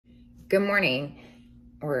Good morning,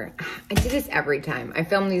 or I do this every time. I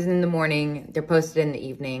film these in the morning, they're posted in the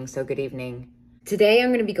evening, so good evening. Today I'm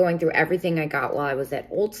going to be going through everything I got while I was at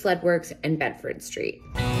Old Sled Works and Bedford Street.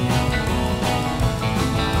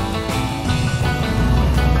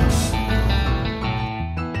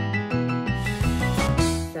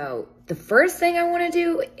 So the first thing I want to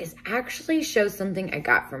do is actually show something I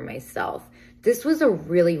got for myself. This was a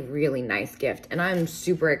really, really nice gift, and I'm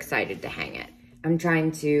super excited to hang it. I'm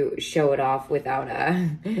trying to show it off without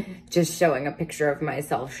just showing a picture of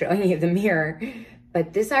myself, showing you the mirror.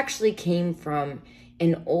 But this actually came from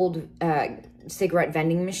an old cigarette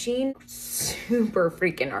vending machine. Super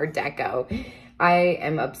freaking Art Deco. I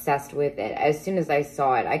am obsessed with it. As soon as I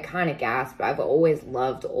saw it, I kind of gasped. I've always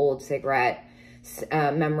loved old cigarette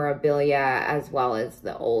memorabilia, as well as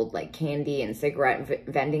the old like candy and cigarette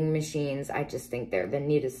vending machines. I just think they're the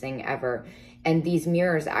neatest thing ever. And these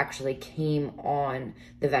mirrors actually came on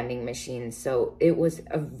the vending machine. So it was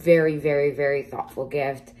a very, very, very thoughtful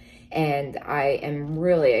gift. And I am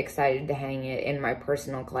really excited to hang it in my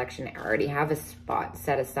personal collection. I already have a spot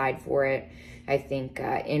set aside for it, I think,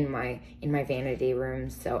 in my vanity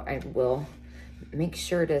room. So I will make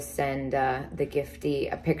sure to send the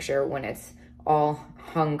giftee a picture when it's all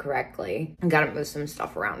hung correctly. I gotta move some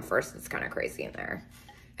stuff around first. It's kind of crazy in there.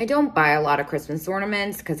 I don't buy a lot of Christmas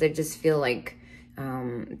ornaments because I just feel like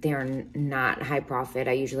they're not high profit.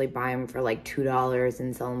 I usually buy them for like $2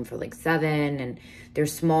 and sell them for like $7, and they're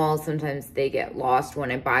small. Sometimes they get lost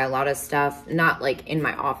when I buy a lot of stuff, not like in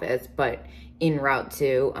my office, but en route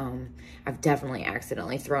to. I've definitely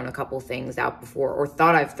accidentally thrown a couple things out before, or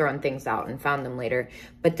thought I've thrown things out and found them later.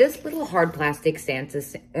 But this little hard plastic Santa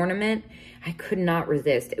ornament, I could not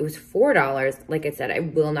resist. It was $4. Like I said, I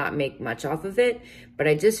will not make much off of it, but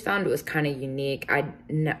I just found it was kind of unique. I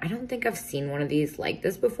don't think I've seen one of these like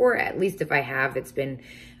this before. At least if I have, it's been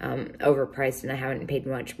overpriced and I haven't paid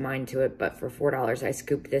much mind to it. But for $4, I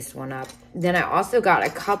scooped this one up. Then I also got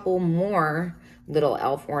a couple more little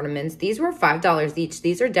elf ornaments. These were $5 each.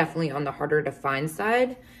 These are definitely on the harder to find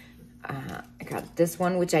side. I got this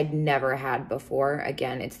one, which I'd never had before.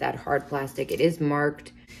 Again, it's that hard plastic. It is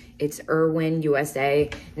marked. It's Irwin USA.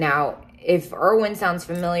 Now, if Irwin sounds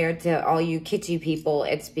familiar to all you kitschy people,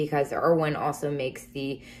 it's because Irwin also makes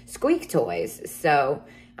the squeak toys. So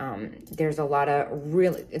there's a lot of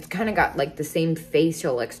really, it's kind of got like the same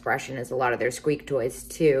facial expression as a lot of their squeak toys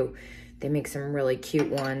too. They make some really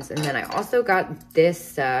cute ones. And then I also got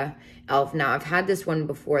this elf. Now, I've had this one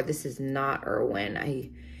before. This is not Irwin.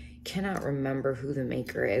 I cannot remember who the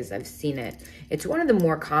maker is. I've seen it. It's one of the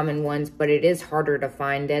more common ones, but it is harder to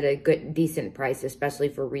find at a good, decent price, especially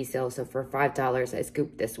for resale. So for $5, I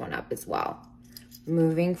scooped this one up as well.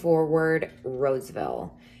 Moving forward,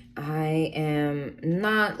 Roseville. I am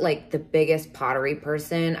not like the biggest pottery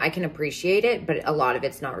person. I can appreciate it, but a lot of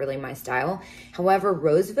it's not really my style. However,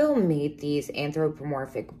 Roseville made these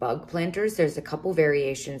anthropomorphic bug planters. There's a couple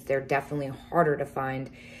variations. They're definitely harder to find.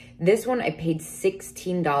 This one I paid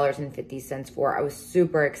 $16.50 for. I was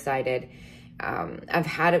super excited. I've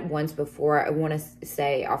had it once before. I want to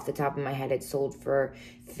say off the top of my head, it sold for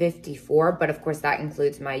 $54, but of course that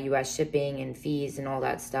includes my US shipping and fees and all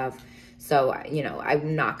that stuff. So, you know,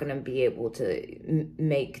 I'm not going to be able to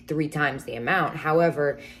make 3 times the amount.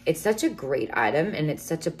 However, it's such a great item and it's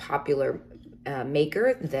such a popular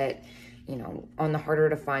maker that, you know, on the harder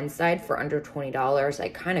to find side for under $20, I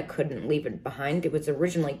kind of couldn't leave it behind. It was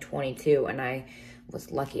originally $22 and I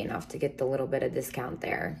was lucky enough to get the little bit of discount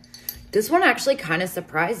there. This one actually kind of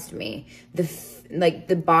surprised me.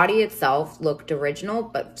 The body itself looked original,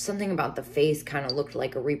 but something about the face kind of looked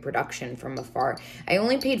like a reproduction from afar. I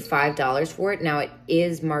only paid $5 for it. Now it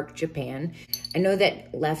is marked Japan. I know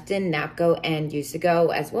that Lefton, Napco, and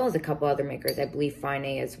Usigo, as well as a couple other makers, I believe Fine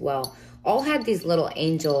A as well, all had these little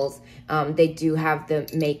angels. They do have the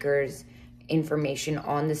maker's information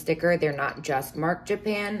on the sticker. They're not just marked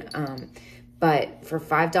Japan. But for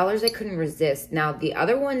 $5, I couldn't resist. Now, the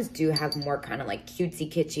other ones do have more kind of like cutesy,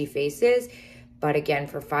 kitschy faces. But again,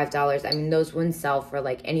 for $5, I mean, those ones sell for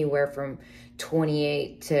like anywhere from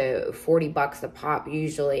 28 to 40 bucks a pop,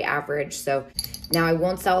 usually average. So now I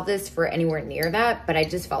won't sell this for anywhere near that, but I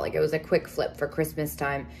just felt like it was a quick flip for Christmas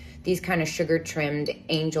time. These kind of sugar trimmed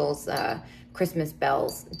angels, Christmas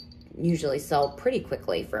bells, usually sell pretty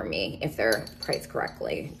quickly for me if they're priced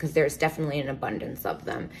correctly, because there's definitely an abundance of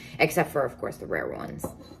them, except for, of course, the rare ones.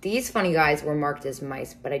 These funny guys were marked as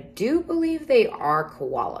mice, but I do believe they are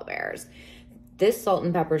koala bears. This salt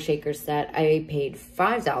and pepper shaker set I paid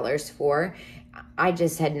 $5 for. I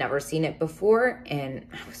just had never seen it before, and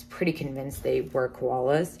I was pretty convinced they were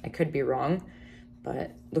koalas. I could be wrong,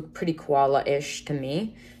 but look pretty koala-ish to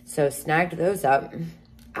me. So snagged those up.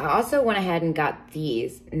 I also went ahead and got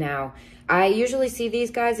these. Now, I usually see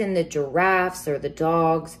these guys in the giraffes or the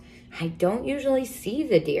dogs. I don't usually see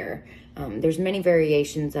the deer. There's many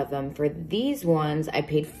variations of them. For these ones, I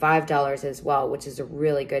paid $5 as well, which is a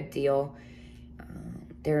really good deal.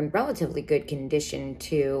 They're in relatively good condition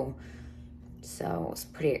too. So I was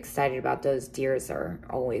pretty excited about those. Deers are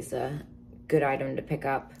always a good item to pick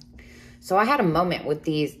up. So I had a moment with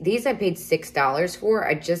these. These I paid $6 for.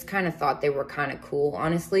 I just kind of thought they were kind of cool,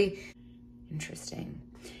 honestly. Interesting.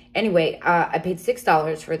 Anyway, I paid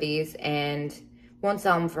 $6 for these and won't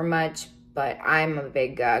sell them for much, but I'm a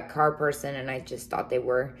big car person and I just thought they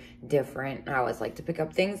were different. I always like to pick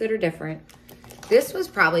up things that are different. This was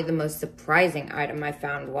probably the most surprising item I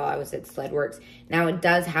found while I was at Sledworks. Now, it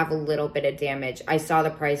does have a little bit of damage. I saw the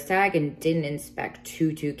price tag and didn't inspect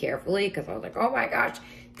too carefully because I was like, oh my gosh,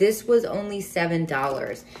 this was only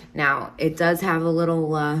 $7. Now, it does have a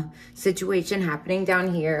little situation happening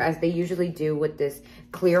down here, as they usually do with this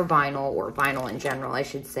clear vinyl, or vinyl in general, I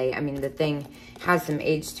should say. I mean, the thing has some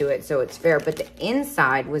age to it, so it's fair. But the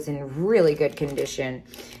inside was in really good condition.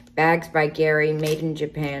 Bags by Gary, made in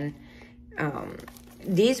Japan.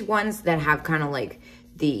 These ones that have kind of like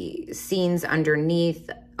the scenes underneath,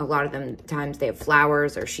 a lot of them times they have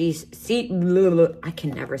flowers or I can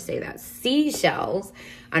never say that, seashells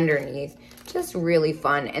underneath. Just really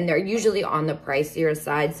fun, and they're usually on the pricier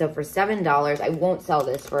side. So for $7, I won't sell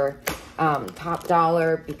this for top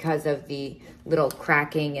dollar because of the little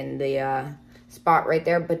cracking in the spot right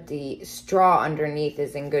there, but the straw underneath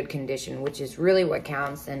is in good condition, which is really what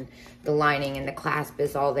counts, and the lining and the clasp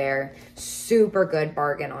is all there. Super good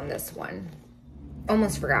bargain on this one.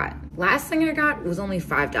 Almost forgot. Last thing I got was only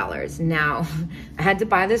 $5. Now, I had to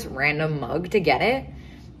buy this random mug to get it.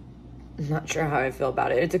 I'm not sure how I feel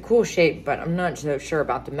about it. It's a cool shape, but I'm not so sure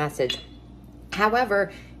about the message.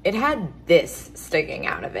 However, it had this sticking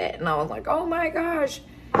out of it, and I was like, oh my gosh.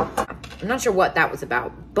 I'm not sure what that was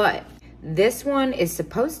about, but this one is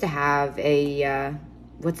supposed to have a,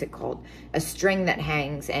 what's it called? A string that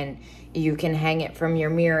hangs, and you can hang it from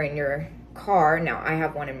your mirror in your car. Now, I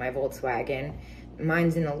have one in my Volkswagen.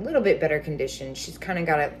 Mine's in a little bit better condition. She's kind of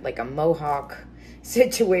got like a mohawk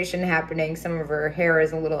situation happening. Some of her hair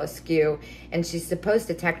is a little askew, and she's supposed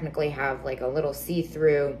to technically have like a little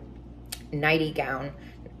see-through nighty,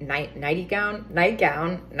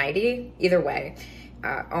 either way.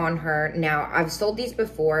 On her. Now, I've sold these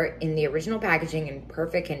before in the original packaging in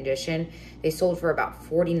perfect condition. They sold for about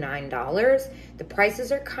 $49. The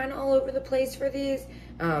prices are kind of all over the place for these.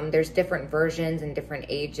 There's different versions and different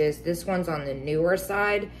ages. This one's on the newer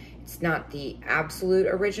side. It's not the absolute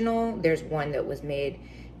original. There's one that was made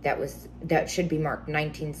that should be marked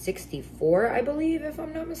 1964, I believe, if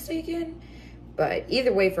I'm not mistaken. But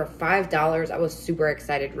either way, for $5, I was super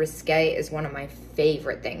excited. Risque is one of my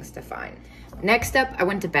favorite things to find. Next up, I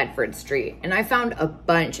went to Bedford Street, and I found a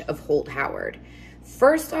bunch of Holt Howard.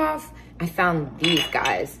 First off, I found these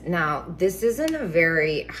guys. Now, this isn't a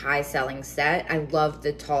very high-selling set. I love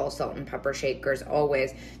the tall salt and pepper shakers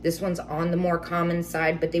always. This one's on the more common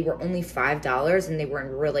side, but they were only $5, and they were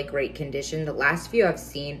in really great condition. The last few I've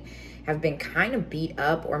seen have been kind of beat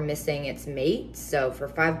up or missing its mate. So for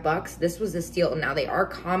 $5, this was a steal. Now, they are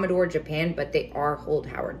Commodore Japan, but they are Holt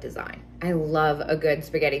Howard design. I love a good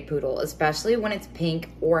spaghetti poodle, especially when it's pink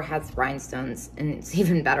or has rhinestones, and it's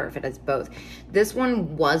even better if it has both. This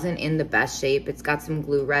one wasn't in the best shape. It's got some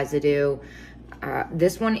glue residue.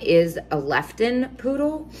 This one is a Lefton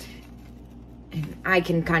poodle. And I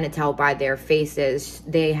can kind of tell by their faces.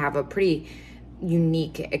 They have a pretty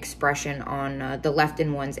unique expression on the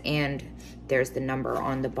Lefton ones, and there's the number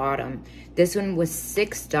on the bottom. This one was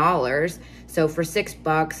 $6. So for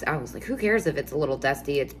 $6, I was like, who cares if it's a little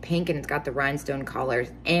dusty? It's pink and it's got the rhinestone collars,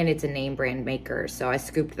 and it's a name brand maker. So I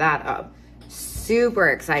scooped that up. Super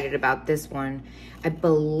excited about this one. I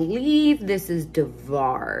believe this is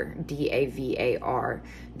Davar, D-A-V-A-R.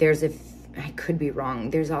 There's I could be wrong.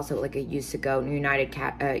 There's also like a Usigo,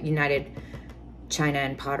 United China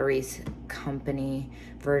and Potteries Company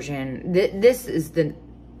version. This is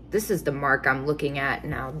the mark I'm looking at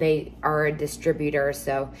now. They are a distributor,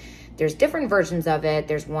 so there's different versions of it.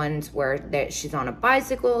 There's ones where she's on a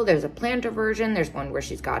bicycle. There's a planter version. There's one where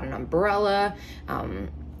she's got an umbrella.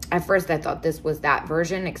 At first, I thought this was that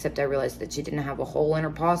version, except I realized that she didn't have a hole in her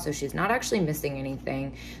paw, so she's not actually missing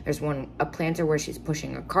anything. There's a planter where she's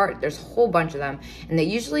pushing a cart. There's a whole bunch of them, and they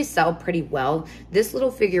usually sell pretty well. This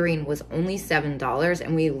little figurine was only $7,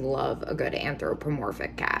 and we love a good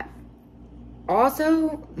anthropomorphic cat.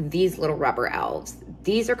 Also, these little rubber elves.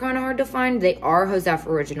 These are kind of hard to find. They are Joseph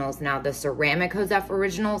Originals. Now, the ceramic Joseph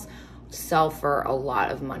Originals sell for a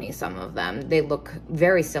lot of money, some of them. They look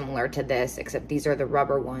very similar to this, except these are the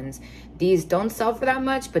rubber ones. These don't sell for that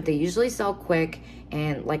much, but they usually sell quick.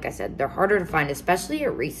 And like I said, they're harder to find, especially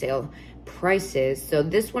at resale prices. So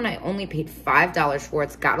this one I only paid $5 for.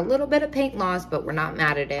 It's got a little bit of paint loss, but we're not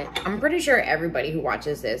mad at it. I'm pretty sure everybody who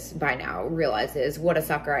watches this by now realizes what a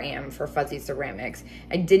sucker I am for fuzzy ceramics.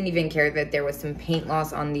 I didn't even care that there was some paint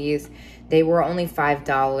loss on these. They were only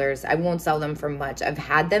 $5. I won't sell them for much. I've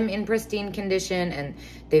had them in pristine condition and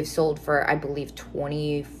they've sold for, I believe,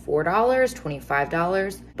 $24,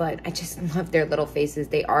 $25, but I just love their little faces.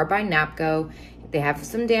 They are by Napco. They have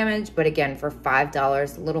some damage, but again, for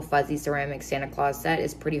 $5, a little fuzzy ceramic Santa Claus set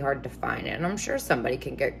is pretty hard to find. And I'm sure somebody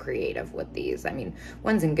can get creative with these. I mean,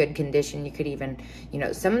 one's in good condition. You could even, you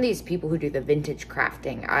know, some of these people who do the vintage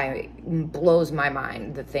crafting, blows my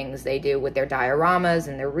mind, the things they do with their dioramas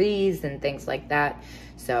and their wreaths and things like that.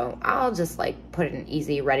 So I'll just like put an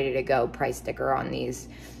easy, ready to go price sticker on these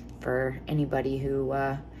for anybody who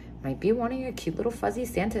might be wanting a cute little fuzzy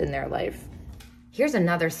Santa in their life. Here's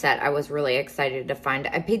another set I was really excited to find.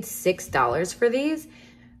 I paid $6 for these.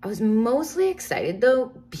 I was mostly excited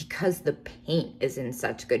though because the paint is in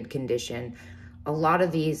such good condition. A lot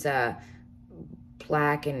of these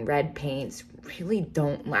black and red paints really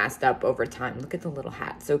don't last up over time. Look at the little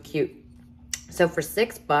hat, so cute. So for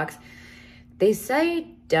 $6, they say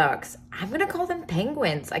ducks. I'm gonna call them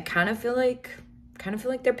penguins. I kind of feel like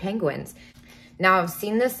they're penguins. Now, I've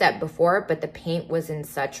seen this set before, but the paint was in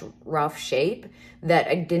such rough shape that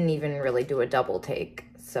I didn't even really do a double take.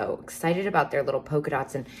 So excited about their little polka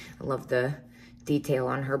dots, and I love the detail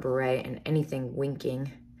on her beret and anything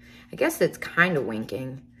winking. I guess it's kind of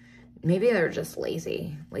winking. Maybe they're just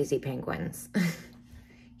lazy penguins.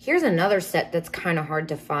 Here's another set that's kind of hard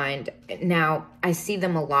to find. Now, I see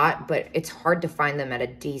them a lot, but it's hard to find them at a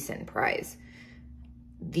decent price.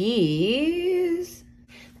 These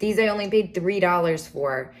I only paid $3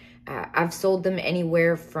 for. I've sold them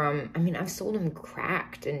anywhere from, I've sold them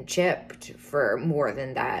cracked and chipped for more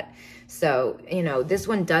than that. So, you know, this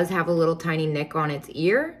one does have a little tiny nick on its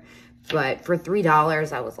ear, but for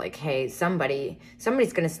 $3, I was like, hey,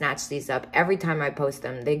 somebody's gonna snatch these up. Every time I post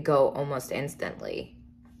them, they go almost instantly.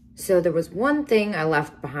 So there was one thing I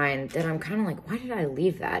left behind that I'm kind of like, why did I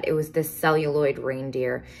leave that? It was this celluloid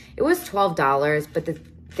reindeer. It was $12, but the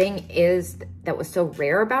thing is that was so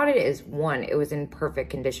rare about it is, one, it was in perfect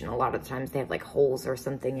condition. A lot of times they have like holes or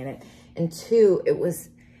something in it. And two, it was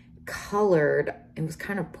colored. It was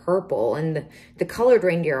kind of purple, and the colored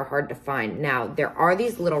reindeer are hard to find. Now, there are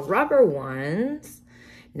these little rubber ones.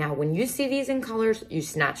 Now, when you see these in colors, you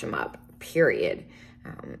snatch them up, period.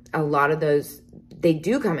 A lot of those, they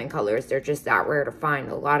do come in colors. They're just that rare to find.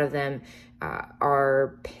 A lot of them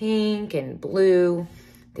are pink and blue.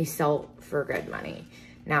 They sell for good money.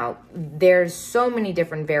 Now, there's so many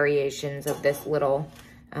different variations of this little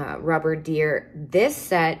rubber deer. This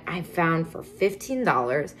set I found for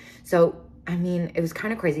 $15. So, it was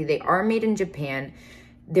kind of crazy. They are made in Japan.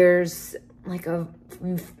 There's like a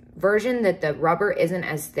version that the rubber isn't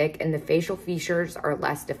as thick and the facial features are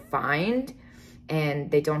less defined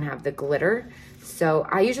and they don't have the glitter. So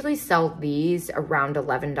I usually sell these around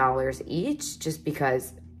 $11 each, just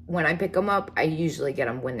because when I pick them up, I usually get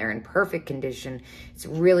them when they're in perfect condition. It's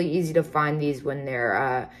really easy to find these when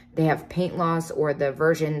they're they have paint loss, or the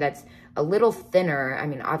version that's a little thinner.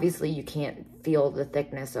 Obviously you can't feel the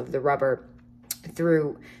thickness of the rubber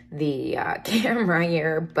through the camera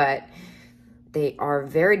here, but they are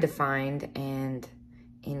very defined and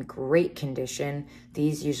in great condition.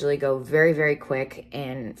 These usually go very, very quick,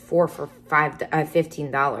 and 4 for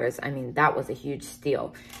 $15. That was a huge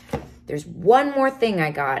steal. There's one more thing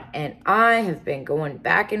I got, and I have been going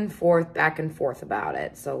back and forth about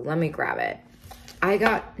it. So let me grab it. I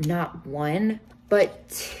got not one, but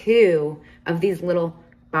 2 of these little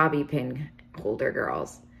bobby pin holder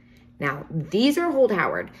girls. Now, these are Holt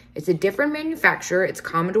Howard. It's a different manufacturer. It's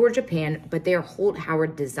Commodore Japan, but they are Holt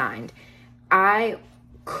Howard designed. I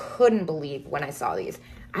couldn't believe when I saw these.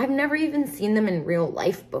 I've never even seen them in real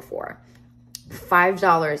life before.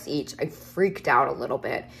 $5 each. I freaked out a little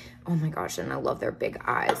bit. Oh my gosh, and I love their big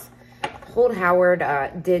eyes. Holt Howard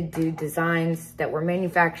did do designs that were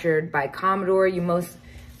manufactured by Commodore. You most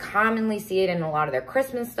commonly see it in a lot of their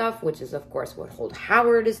Christmas stuff, which is of course what Holt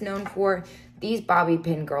Howard is known for. These bobby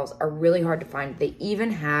pin girls are really hard to find. They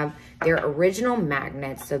even have their original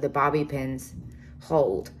magnets so the bobby pins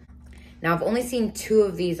hold. Now, I've only seen 2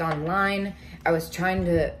 of these online. I was trying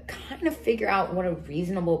to kind of figure out what a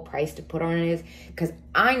reasonable price to put on it is, because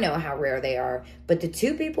I know how rare they are, but the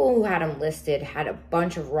 2 people who had them listed had a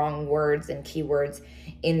bunch of wrong words and keywords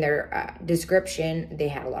in their description. They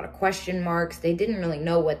had a lot of question marks. They didn't really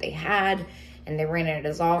know what they had, and they ran it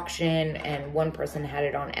as auction, and one person had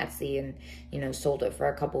it on Etsy and, you know, sold it for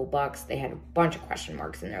a couple bucks. They had a bunch of question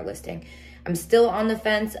marks in their listing. I'm still on the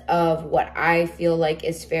fence of what I feel like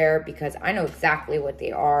is fair, because I know exactly what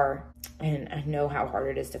they are, and I know how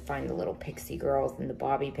hard it is to find the little pixie girls and the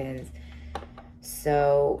bobby pins.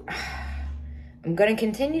 So I'm going to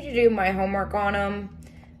continue to do my homework on them,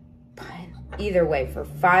 but either way, for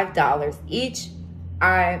 $5 each,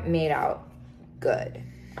 I made out good.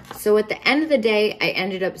 So at the end of the day, I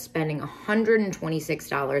ended up spending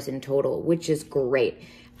 $126 in total, which is great.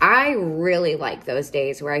 I really like those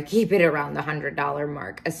days where I keep it around the $100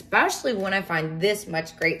 mark, especially when I find this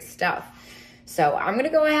much great stuff. So I'm going to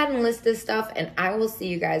go ahead and list this stuff, and I will see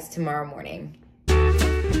you guys tomorrow morning.